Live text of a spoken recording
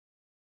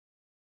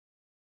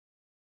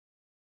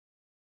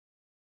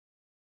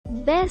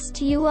Best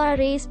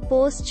Urs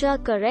posture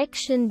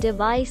correction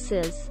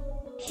devices.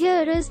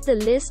 Here is the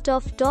list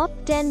of top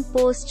 10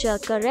 posture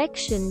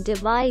correction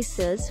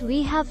devices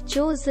we have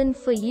chosen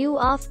for you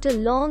after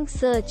long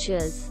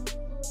searches.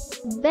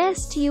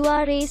 Best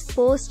Urs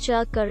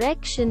posture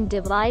correction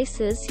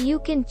devices you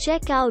can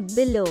check out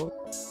below.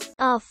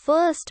 Our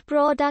first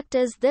product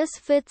is This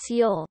Fits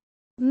Your.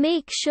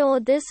 Make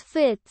sure this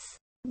fits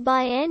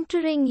by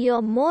entering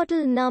your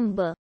model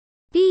number.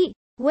 P.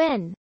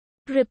 When.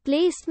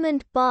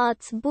 Replacement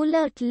parts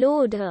bullet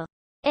loader.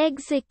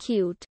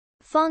 Execute.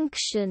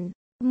 Function.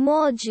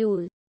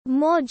 Module.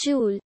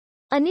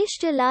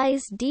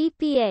 Initialize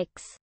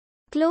DPX.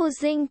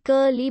 Closing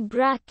curly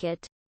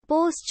bracket.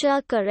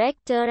 Posture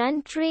corrector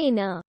and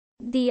trainer.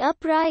 The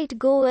Upright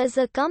Go is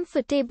a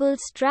comfortable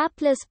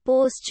strapless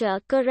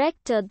posture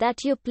corrector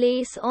that you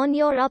place on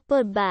your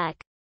upper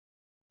back.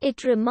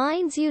 It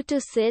reminds you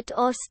to sit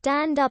or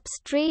stand up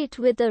straight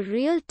with a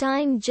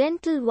real-time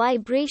gentle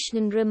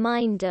vibration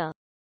reminder.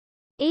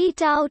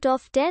 8 out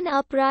of 10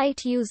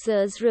 upright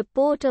users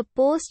report a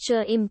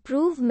posture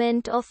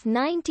improvement of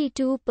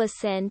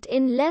 92%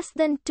 in less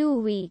than 2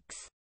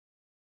 weeks.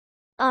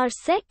 Our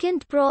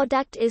second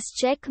product is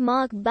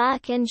Checkmark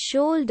Back and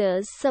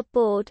Shoulders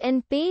Support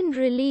and Pain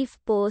Relief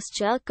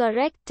Posture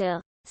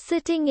Corrector.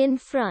 Sitting in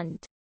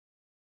front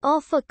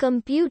of a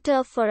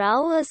computer for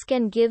hours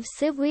can give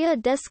severe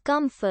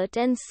discomfort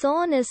and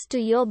soreness to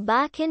your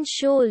back and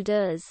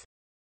shoulders.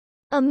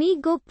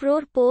 Amigo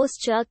Pro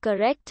Posture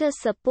Corrector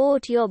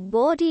support your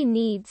body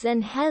needs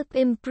and help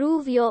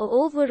improve your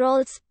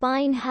overall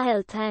spine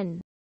health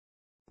and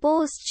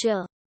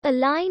posture.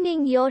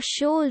 Aligning your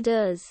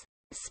shoulders,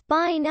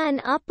 spine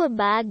and upper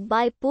back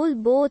by pull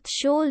both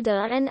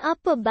shoulder and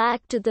upper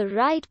back to the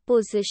right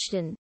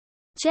position.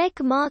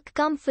 Checkmark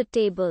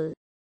Comfortable,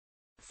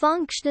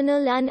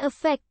 Functional and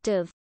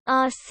Effective.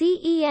 Our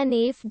CE and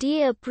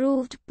FDA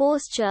approved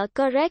posture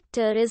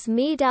corrector is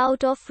made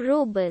out of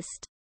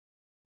robust,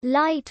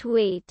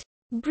 lightweight,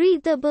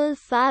 breathable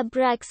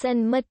fabrics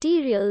and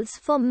materials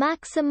for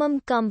maximum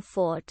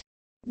comfort.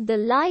 The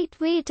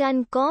lightweight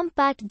and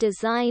compact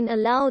design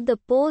allow the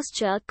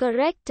posture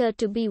corrector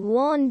to be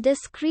worn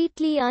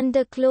discreetly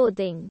under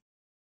clothing.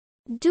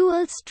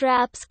 Dual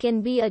straps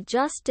can be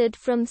adjusted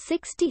from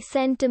 60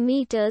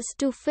 cm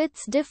to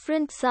fits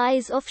different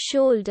size of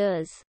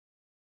shoulders,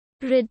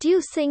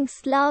 reducing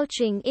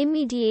slouching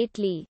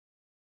immediately.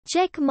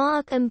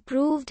 Checkmark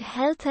Improved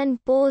Health and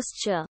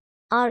Posture.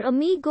 Our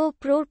Amigo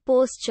Pro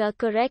Posture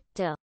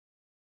Corrector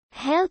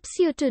helps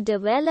you to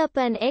develop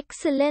an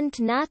excellent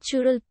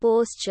natural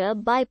posture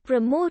by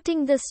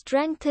promoting the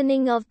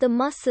strengthening of the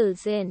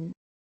muscles in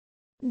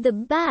the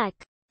back,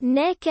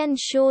 neck and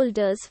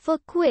shoulders for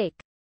quick,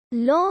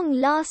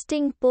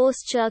 long-lasting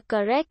posture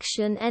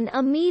correction and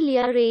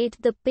ameliorate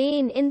the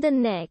pain in the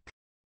neck,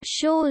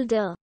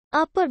 shoulder,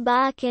 upper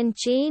back and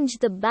change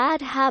the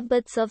bad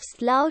habits of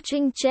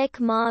slouching.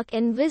 Checkmark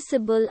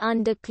Invisible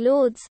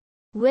Underclothes.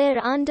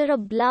 Wear under a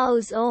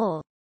blouse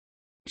or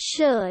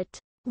shirt.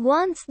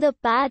 Once the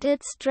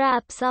padded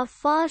straps are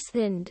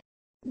fastened,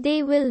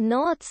 they will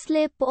not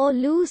slip or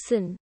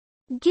loosen,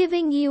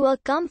 giving you a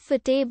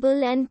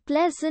comfortable and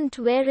pleasant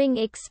wearing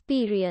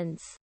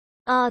experience.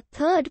 Our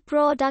third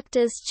product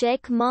is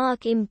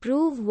Checkmark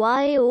Improve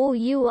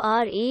YOURAVACHIE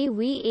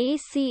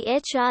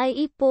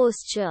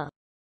Posture.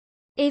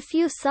 If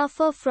you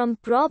suffer from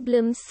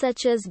problems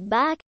such as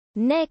back,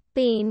 neck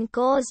pain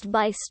caused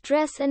by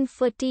stress and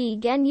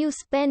fatigue and you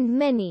spend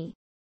many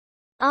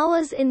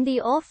hours in the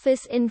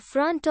office in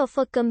front of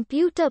a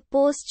computer,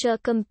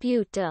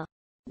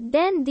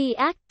 then the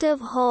Active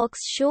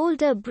Hawks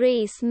shoulder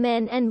brace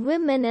men and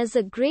women is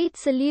a great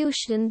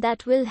solution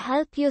that will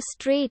help you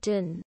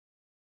straighten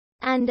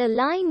and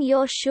align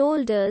your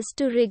shoulders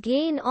to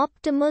regain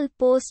optimal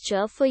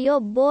posture for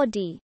your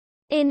body.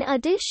 In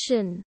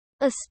addition,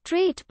 a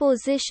straight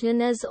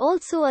position is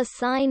also a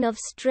sign of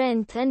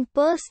strength and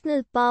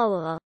personal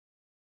power.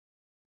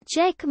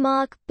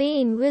 Checkmark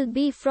Pain will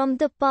be from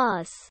the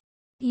past.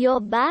 Your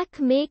back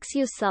makes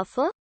you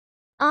suffer?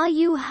 Are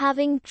you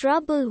having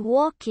trouble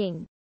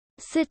walking,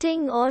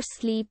 sitting or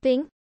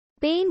sleeping?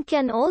 Pain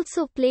can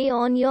also play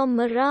on your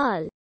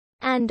morale.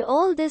 And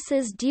all this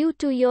is due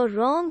to your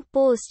wrong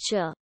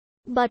posture.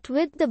 But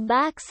with the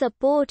back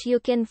support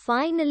you can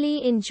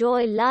finally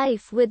enjoy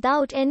life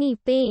without any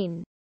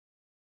pain.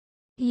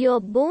 Your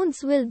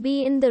bones will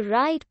be in the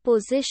right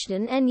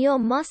position and your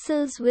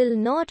muscles will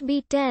not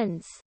be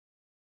tense.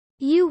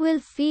 You will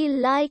feel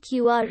like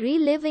you are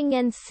reliving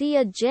and see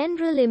a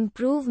general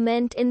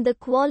improvement in the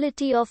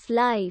quality of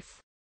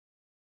life.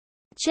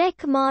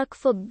 Checkmark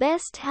for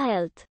Best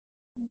Health.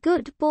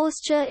 Good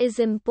posture is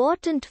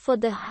important for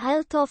the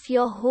health of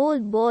your whole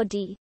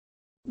body.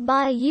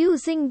 By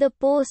using the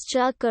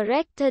posture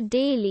corrector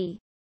daily,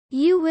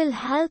 you will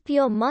help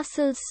your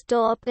muscles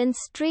stop and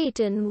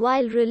straighten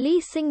while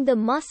releasing the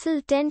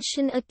muscle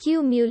tension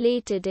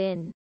accumulated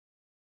in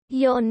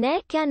your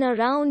neck and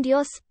around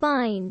your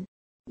spine.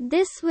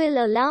 This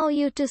will allow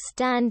you to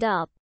stand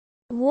up,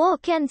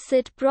 Walk and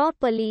sit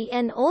properly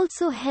and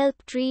also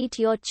help treat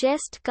your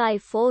chest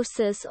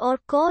kyphosis or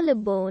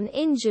collarbone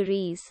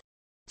injuries.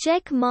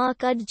 Check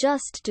mark.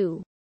 Adjust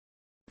to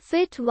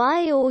fit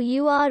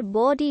your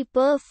body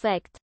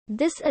perfect.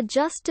 This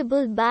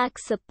adjustable back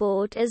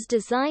support is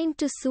designed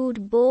to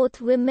suit both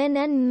women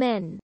and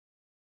men.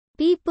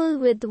 People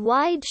with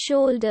wide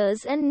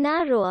shoulders and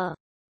narrower.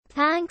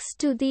 Thanks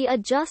to the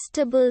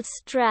adjustable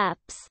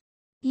straps,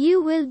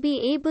 you will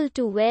be able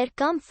to wear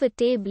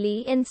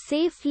comfortably and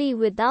safely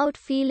without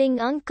feeling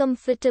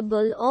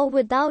uncomfortable or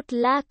without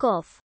lack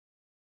of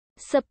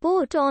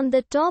support on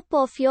the top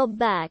of your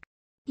back.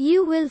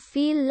 You will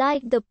feel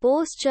like the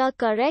posture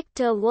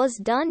corrector was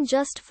done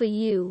just for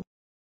you.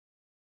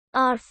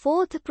 Our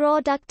fourth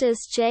product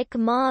is check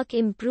mark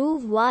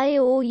Improve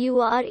YOURAVACHIE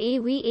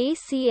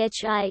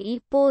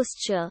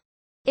posture.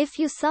 If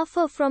you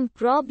suffer from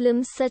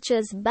problems such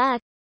as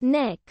back,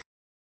 neck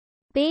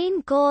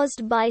pain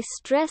caused by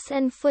stress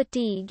and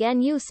fatigue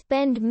and you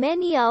spend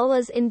many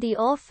hours in the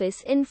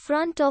office in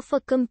front of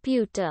a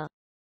computer,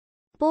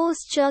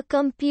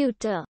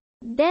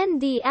 then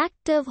the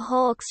Active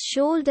Hawks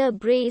shoulder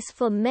brace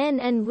for men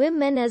and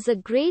women is a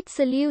great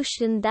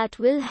solution that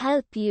will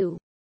help you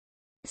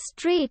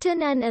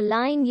straighten and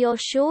align your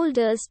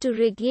shoulders to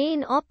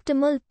regain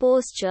optimal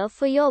posture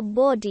for your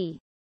body.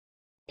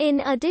 In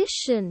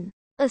addition,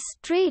 a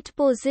straight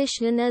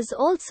position is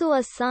also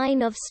a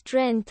sign of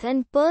strength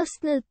and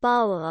personal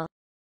power.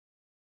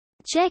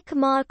 Check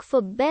mark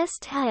for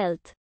best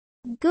health.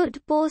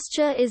 Good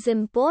posture is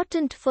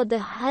important for the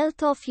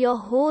health of your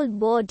whole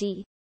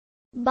body.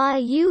 By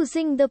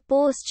using the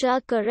posture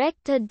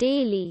corrector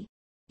daily,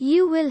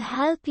 you will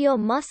help your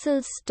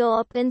muscles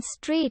stop and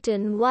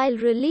straighten while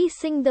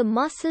releasing the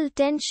muscle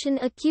tension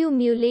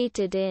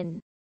accumulated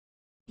in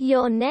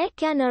your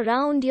neck and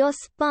around your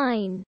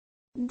spine.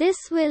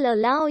 This will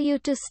allow you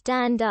to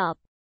stand up,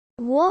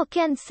 walk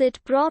and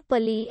sit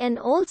properly and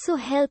also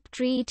help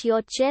treat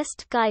your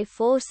chest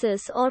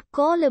kyphosis or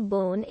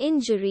collarbone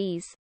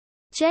injuries.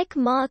 Check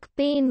mark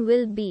Pain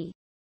will be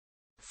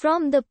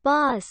from the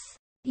past.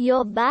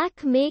 Your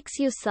back makes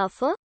you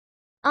suffer?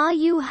 Are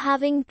you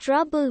having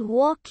trouble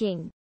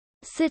walking,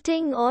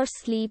 sitting or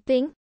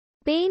sleeping?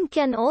 Pain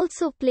can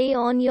also play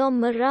on your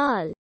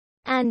morale.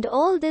 And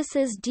all this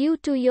is due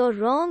to your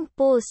wrong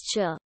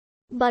posture.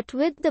 But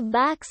with the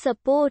back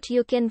support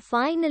you can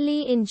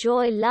finally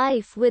enjoy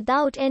life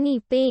without any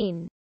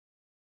pain.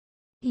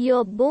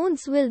 Your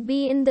bones will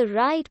be in the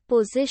right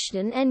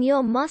position and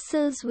your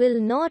muscles will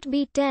not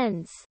be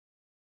tense.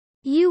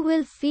 You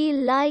will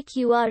feel like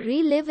you are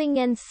reliving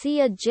and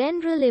see a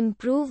general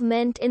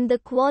improvement in the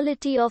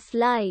quality of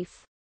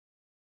life.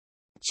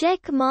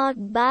 Check mark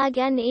Bag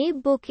and a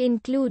book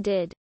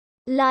included.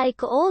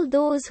 Like all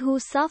those who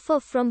suffer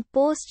from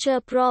posture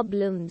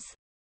problems,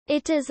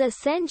 it is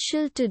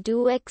essential to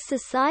do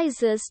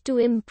exercises to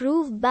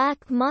improve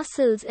back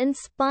muscles and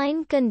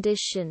spine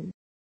condition.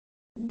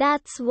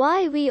 That's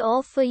why we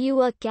offer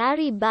you a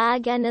carry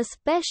bag and a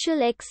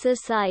special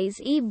exercise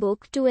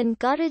ebook to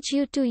encourage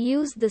you to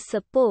use the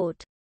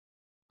support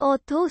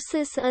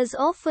orthosis as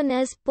often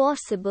as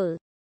possible.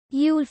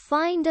 You'll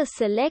find a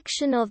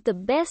selection of the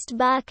best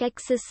back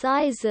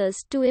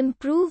exercises to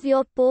improve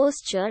your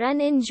posture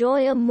and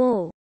enjoy a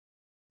more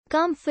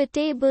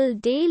comfortable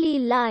daily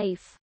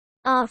life.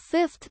 Our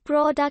fifth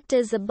product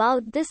is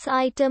about this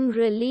item: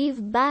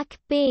 relieve back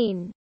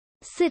pain.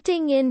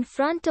 Sitting in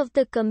front of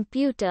the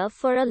computer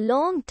for a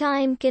long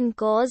time can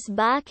cause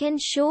back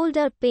and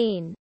shoulder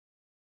pain.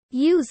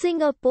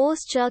 Using a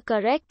posture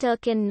corrector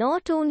can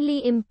not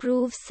only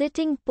improve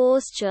sitting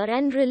posture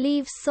and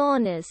relieve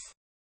soreness,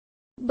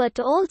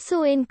 but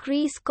also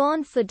increase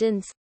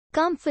confidence.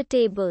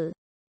 Comfortable,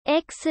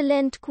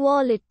 excellent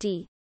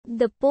quality.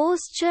 The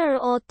posture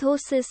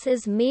orthosis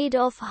is made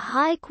of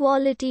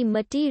high-quality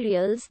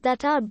materials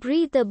that are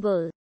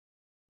breathable,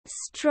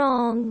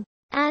 strong,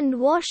 and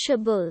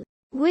washable,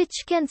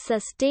 which can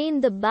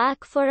sustain the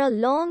back for a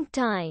long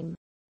time.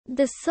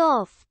 The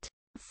soft,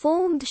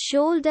 foamed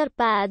shoulder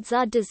pads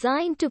are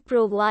designed to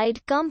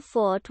provide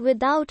comfort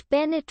without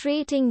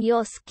penetrating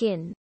your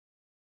skin.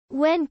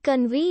 When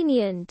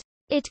convenient,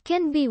 it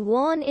can be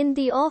worn in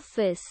the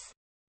office,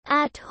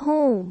 at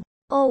home,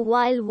 or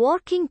while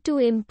walking to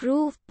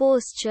improve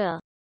posture,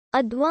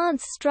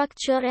 advanced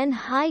structure and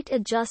height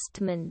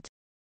adjustment.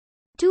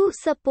 Two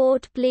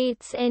support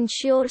plates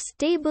ensure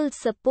stable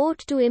support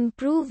to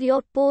improve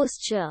your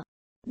posture.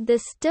 The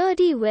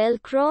sturdy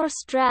Velcro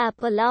strap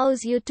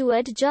allows you to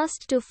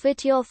adjust to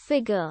fit your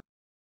figure.